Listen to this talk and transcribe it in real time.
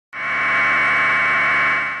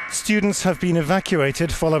Students have been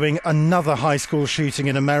evacuated following another high school shooting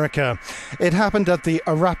in America. It happened at the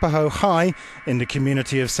Arapahoe High in the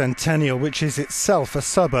community of Centennial, which is itself a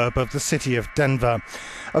suburb of the city of Denver.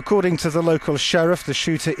 According to the local sheriff, the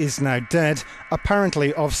shooter is now dead,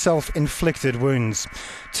 apparently of self-inflicted wounds.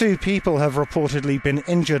 2 people have reportedly been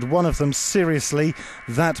injured, one of them seriously.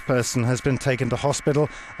 That person has been taken to hospital,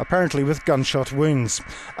 apparently with gunshot wounds.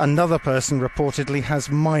 Another person reportedly has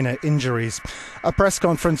minor injuries. A press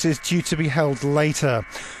conference is due to be held later.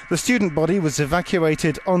 The student body was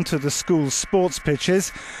evacuated onto the school's sports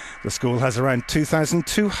pitches. The school has around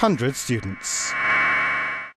 2,200 students.